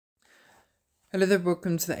Hello there,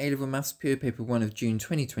 welcome to the A-Level Maths Pure Paper 1 of June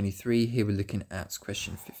 2023. Here we're looking at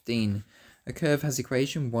question 15. A curve has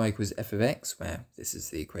equation y equals f of x, where this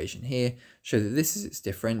is the equation here. Show that this is its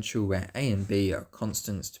differential, where a and b are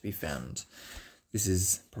constants to be found. This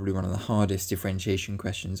is probably one of the hardest differentiation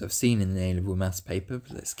questions I've seen in the A-Level Maths paper,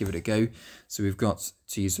 but let's give it a go. So we've got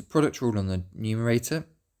to use the product rule on the numerator,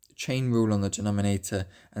 the chain rule on the denominator,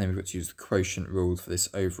 and then we've got to use the quotient rule for this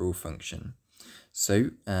overall function. So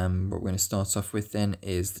what we're going to start off with then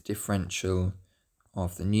is the differential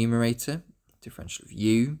of the numerator, differential of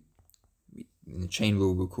u. In the chain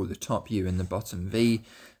rule we'll call the top u and the bottom v.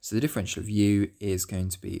 So the differential of u is going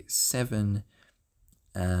to be 7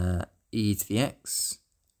 e to the x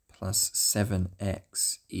plus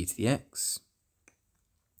 7x e to the x.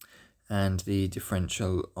 And the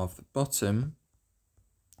differential of the bottom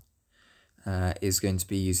is going to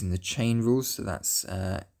be using the chain rule, so that's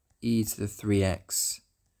e to the 3x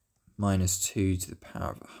minus 2 to the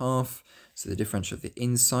power of a half. So the differential of the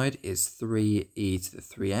inside is 3e to the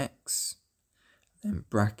 3x. Then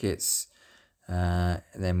brackets,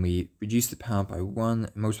 then we reduce the power by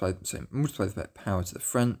 1, multiply the power to the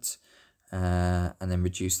front, and then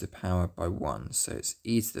reduce the power by 1. So it's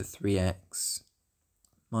e to the 3x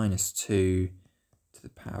minus 2 to the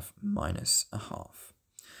power of minus a half.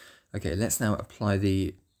 Okay, let's now apply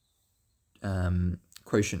the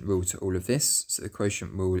quotient rule to all of this. So the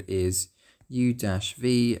quotient rule is u dash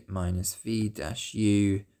v minus v dash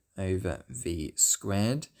u over v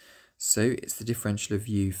squared. So it's the differential of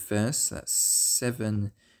u first, so that's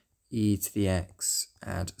 7 e to the x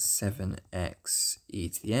add 7x e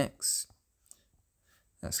to the x.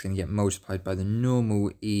 That's going to get multiplied by the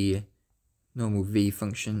normal v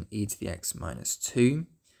function, e to the x minus 2,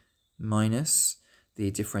 minus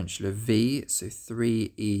the differential of v, so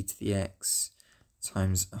 3e to the x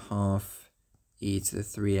times a half e to the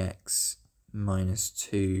 3x minus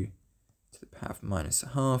 2 to the power of minus a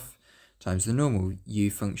half times the normal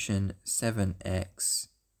u function, 7x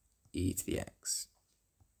e to the x,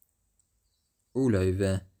 all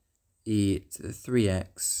over e to the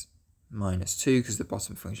 3x minus 2, because the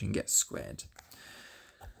bottom function gets squared.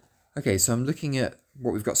 Okay, so I'm looking at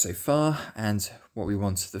what we've got so far and what we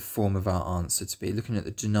want the form of our answer to be. Looking at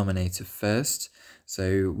the denominator first,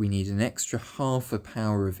 so we need an extra half a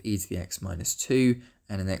power of e to the x minus 2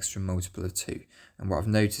 and an extra multiple of 2. And what I've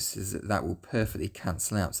noticed is that that will perfectly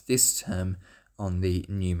cancel out this term on the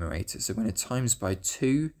numerator. So when it times by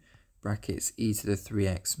 2, brackets e to the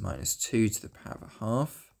 3x minus 2 to the power of a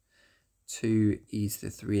half, 2 e to the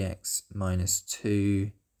 3x minus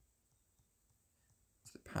 2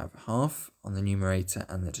 power of half on the numerator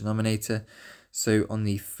and the denominator. So on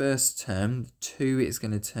the first term, 2 is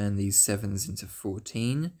going to turn these 7s into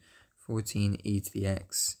 14. 14 e to the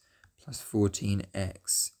x plus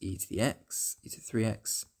 14x e to the x, e to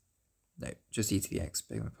 3x. No, just e to the x,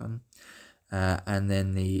 beg my pardon. And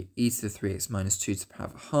then the e to the 3x minus 2 to the power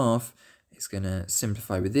of a half is going to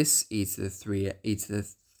simplify with this, e to the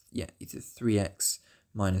 3x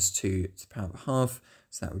minus 2 to the power of a half.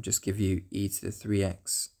 So that would just give you e to the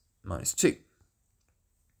 3x minus 2.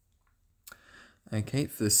 Okay,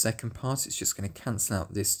 for the second part, it's just going to cancel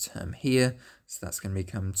out this term here. So that's going to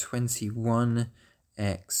become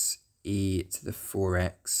 21x e to the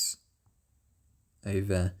 4x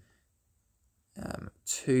over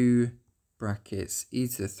 2 brackets e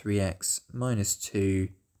to the 3x minus 2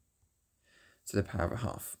 to the power of a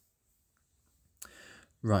half.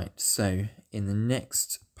 Right, so in the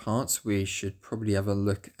next part, we should probably have a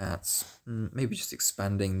look at maybe just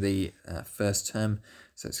expanding the first term.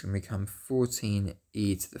 So it's going to become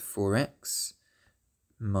 14e to the 4x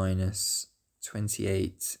minus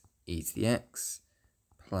 28e to the x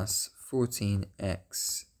plus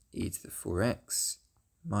 14x e to the 4x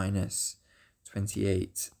minus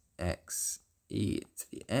 28x e to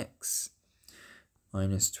the x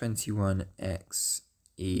minus 21x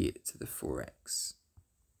e to the 4x.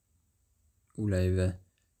 All over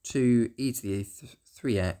 2 e to the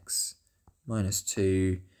 3x minus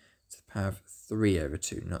 2 to the power of 3 over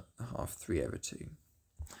 2, not a half, 3 over 2.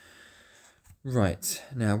 Right,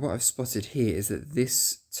 now what I've spotted here is that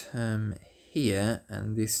this term here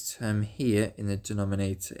and this term here in the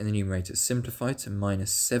denominator, in the numerator, simplify to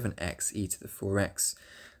minus 7x e to the 4x.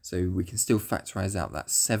 So we can still factorize out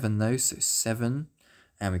that 7 though, so 7,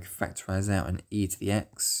 and we can factorize out an e to the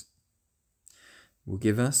x. Will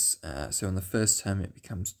give us, so on the first term it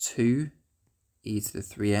becomes 2 e to the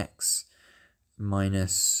 3x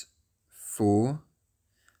minus 4,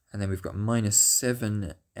 and then we've got minus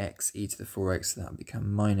 7x e to the 4x, so that will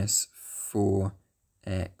become minus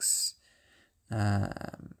 4x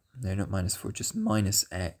no, not minus 4, just minus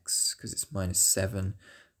x, because it's minus 7.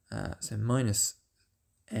 So minus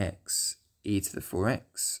x e to the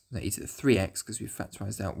 4x, no, e to the 3x, because we've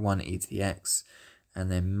factorised out 1 e to the x,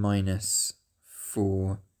 and then minus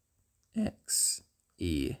 4x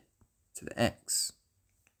e to the x.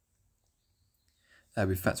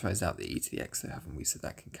 We've factorised out the e to the x, though, haven't we? So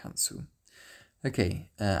that can cancel. Okay,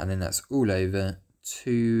 and then that's all over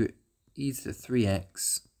 2 e to the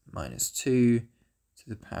 3x minus 2 to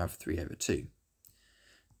the power of 3 over 2.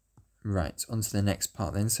 Right, on to the next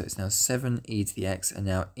part then. So it's now 7 e to the x, and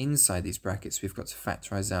now inside these brackets we've got to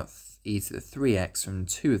factorise out e to the 3x from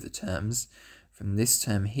two of the terms, from this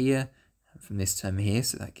term here and from this term here.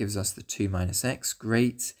 So that gives us the 2 minus x,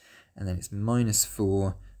 great. And then it's minus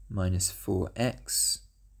 4 minus 4x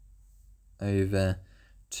over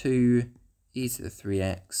 2 e to the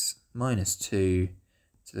 3x minus 2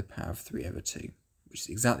 to the power of 3 over 2, which is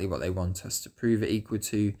exactly what they want us to prove it equal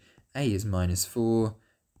to. A is minus 4,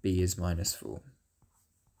 B is minus 4.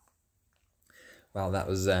 Wow, that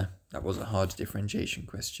was a hard differentiation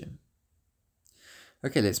question.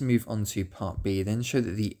 Okay, let's move on to part B then. Show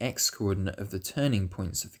that the x-coordinate of the turning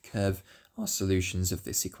points of the curve are solutions of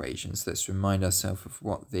this equation. So let's remind ourselves of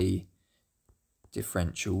what the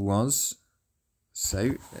differential was.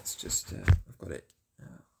 So let's just, I've got it,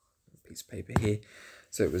 a piece of paper here.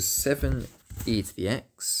 So it was 7 e to the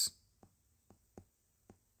x,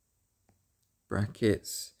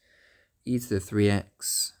 brackets, e to the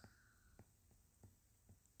 3x,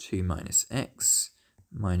 2 minus x,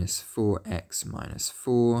 minus 4x minus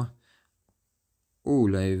 4,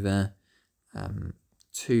 all over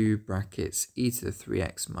 2 brackets e to the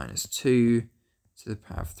 3x minus 2 to the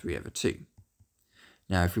power of 3 over 2.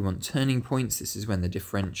 Now, if we want turning points, this is when the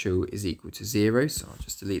differential is equal to 0. So I'll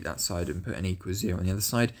just delete that side and put an equals 0 on the other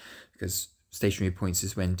side, because stationary points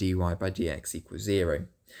is when dy by dx equals 0.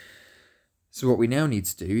 So what we now need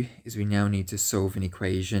to do is we now need to solve an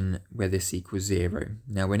equation where this equals 0.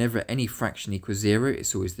 Now, whenever any fraction equals 0,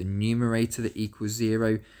 it's always the numerator that equals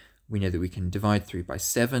 0. We know that we can divide through by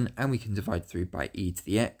 7 and we can divide through by e to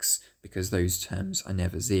the x, because those terms are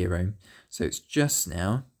never 0. So it's just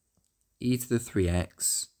now e to the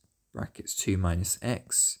 3x, brackets 2 minus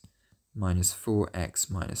x, minus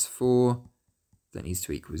 4x minus 4, that needs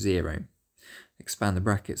to equal 0. Expand the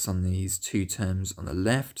brackets on these two terms on the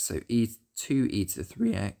left, so 2e to the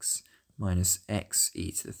 3x minus x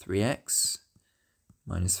e to the 3x,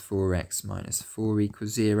 minus 4x minus 4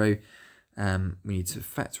 equals 0. We need to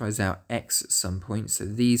factorise out x at some point, so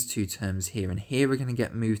these two terms here and here are going to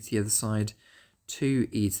get moved to the other side.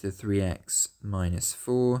 2e to the 3x minus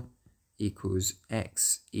 4 equals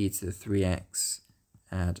x e to the 3x,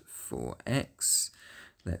 add 4x.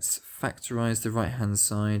 Let's factorise the right hand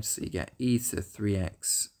side, so you get e to the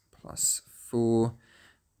 3x plus 4,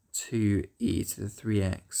 2e to the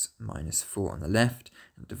 3x minus 4 on the left,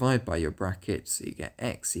 and divide by your bracket, so you get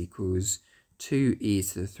x equals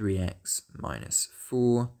 2e to the 3x minus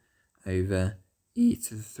 4 over e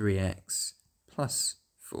to the 3x plus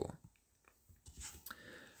 4.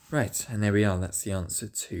 Right, and there we are, that's the answer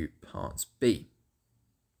to part B.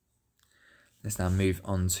 Let's now move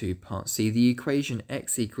on to part C. The equation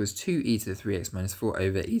x equals 2e to the 3x minus 4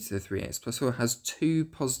 over e to the 3x plus 4 has two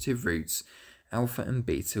positive roots, alpha and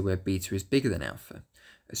beta, where beta is bigger than alpha.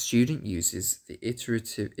 A student uses the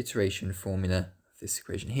iteration formula of this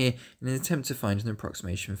equation here in an attempt to find an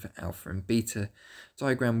approximation for alpha and beta.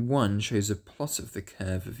 Diagram 1 shows a plot of the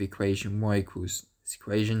curve of equation y equals this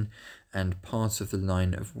equation and part of the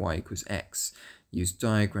line of y equals x. Using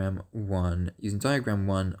diagram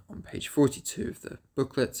 1 on page 42 of the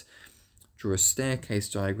booklet. Draw a staircase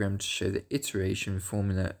diagram to show the iteration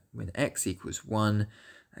formula when x equals 1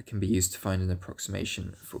 can be used to find an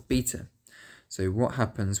approximation for beta. So what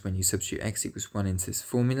happens when you substitute x equals 1 into this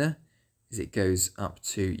formula is it goes up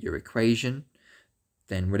to your equation,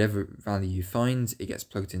 then whatever value you find, it gets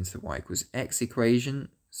plugged into the y equals x equation.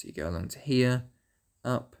 So you go along to here,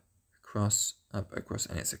 up, across,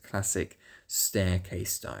 and it's a classic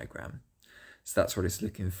staircase diagram. So that's what it's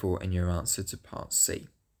looking for in your answer to part C.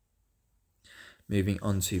 Moving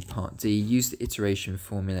on to part D, use the iteration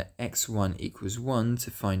formula x1 equals 1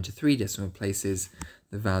 to find to 3 decimal places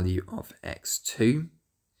the value of x2.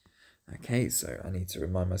 Okay, so I need to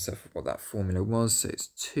remind myself of what that formula was. So it's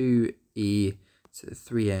 2e to the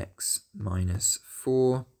 3x minus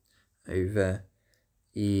 4 over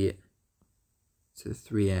e to the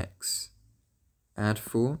 3x add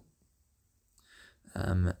 4.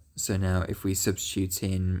 So now if we substitute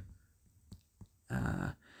in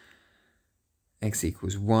x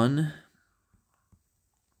equals 1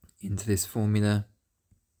 into this formula,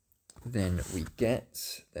 then we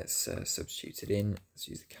get, let's substitute it in, let's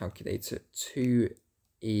use the calculator,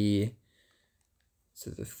 2e to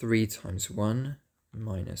the 3 times 1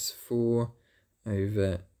 minus 4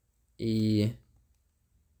 over e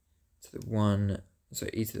to the 1, so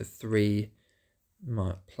e to the 3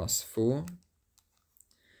 plus 4,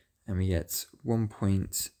 and we get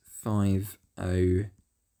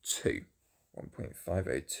 1.502.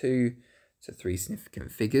 1.502 to 3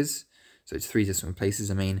 significant figures, so it's 3 decimal places,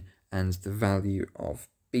 and the value of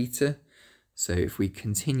beta. So if we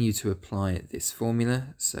continue to apply this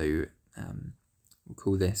formula, so we'll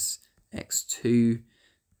call this x2,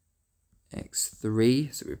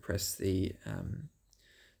 x3, so we press the,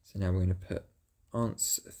 so now we're going to put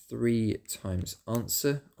answer 3 times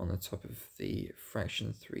answer on the top of the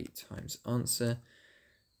fraction 3 times answer.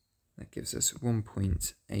 That gives us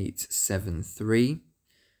 1.873.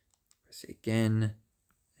 Press it again.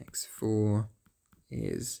 X4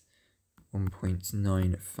 is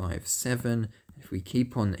 1.957. If we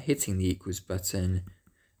keep on hitting the equals button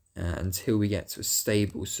until we get to a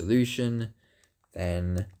stable solution,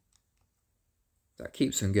 then that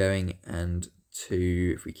keeps on going, and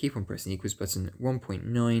if we keep on pressing the equals button,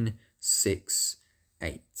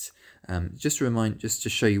 1.968. Just to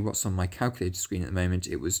show you what's on my calculator screen at the moment,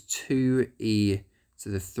 it was 2e to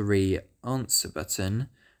the 3 answer button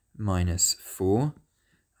minus 4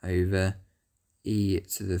 over e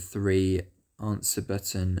to the 3 answer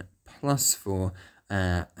button plus 4.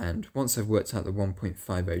 And once I've worked out the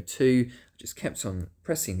 1.502, I just kept on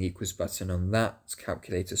pressing the equals button on that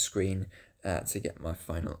calculator screen to get my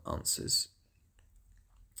final answers.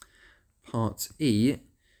 Part E,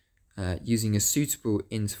 using a suitable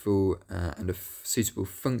interval and a suitable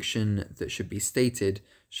function that should be stated,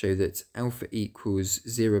 show that alpha equals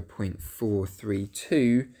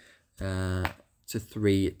 0.432 to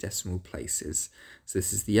 3 decimal places. So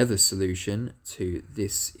this is the other solution to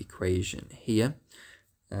this equation here.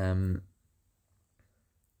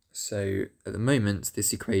 So at the moment,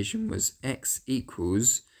 this equation was x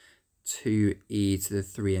equals 2e to the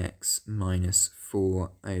 3x minus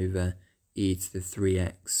 4 over e to the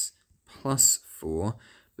 3x plus 4.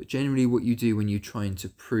 But generally what you do when you're trying to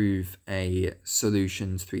prove a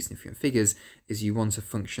solution to 3 significant figures is you want a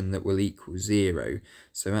function that will equal 0.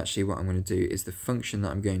 So actually what I'm going to do is the function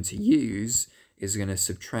that I'm going to use is going to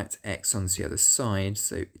subtract x onto the other side.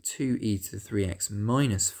 So 2e to the 3x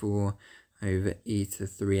minus 4 over e to the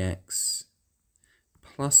 3x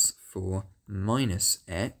plus 4 minus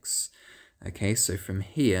x. Okay, so from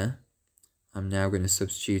here, I'm now going to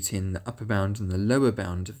substitute in the upper bound and the lower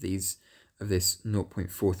bound of this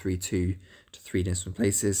 0.432 to 3 decimal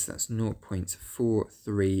places. That's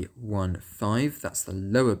 0.4315. That's the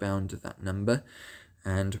lower bound of that number.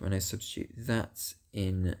 And when I substitute that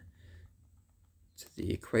in to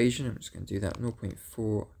the equation, I'm just going to do that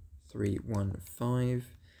 0.4315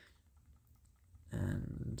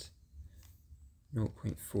 and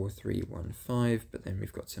 0.4315, but then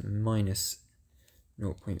we've got to minus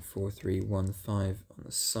 0.4315 on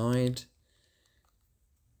the side.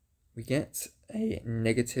 We get a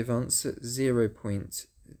negative answer,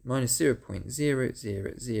 minus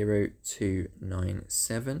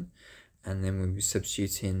 0.000297, and then when we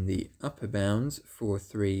substitute in the upper bound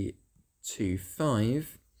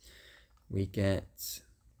 4325, we get,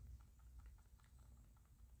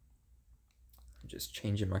 I'm just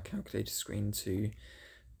changing my calculator screen to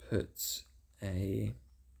put a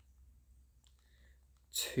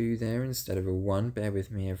 2 there instead of a 1. Bear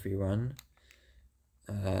with me, everyone.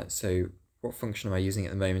 So what function am I using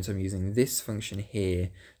at the moment? I'm using this function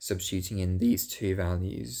here, substituting in these two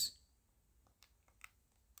values.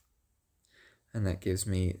 And that gives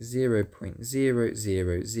me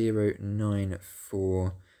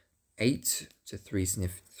 0.000948 to 3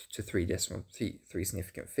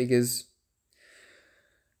 significant figures.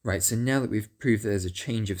 Right, so now that we've proved that there's a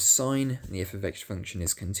change of sign and the f of x function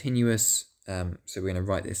is continuous, so we're going to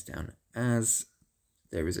write this down as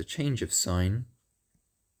there is a change of sign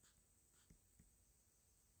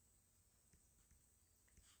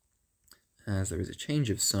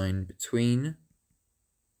between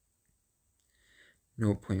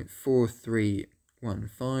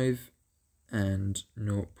 0.4315 and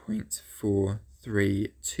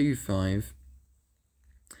 0.4325,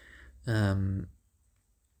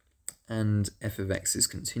 and f of x is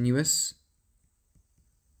continuous.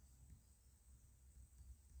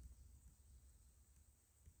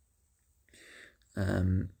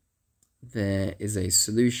 There is a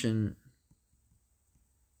solution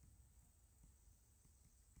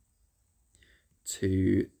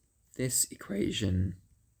to this equation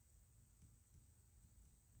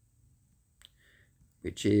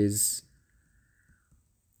which is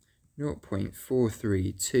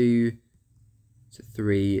 0.432 to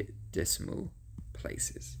 3 decimal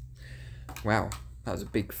places. Wow, that was a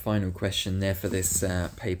big final question there for this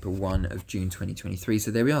paper 1 of June 2023.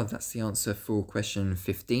 So there we are, that's the answer for question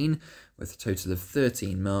 15 with a total of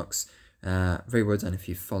 13 marks. Very well done if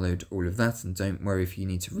you followed all of that, and don't worry if you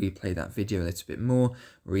need to replay that video a little bit more,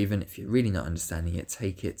 or even if you're really not understanding it,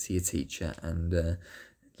 take it to your teacher and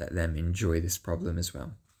let them enjoy this problem as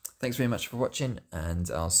well. Thanks very much for watching, and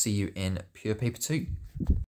I'll see you in Pure Paper 2.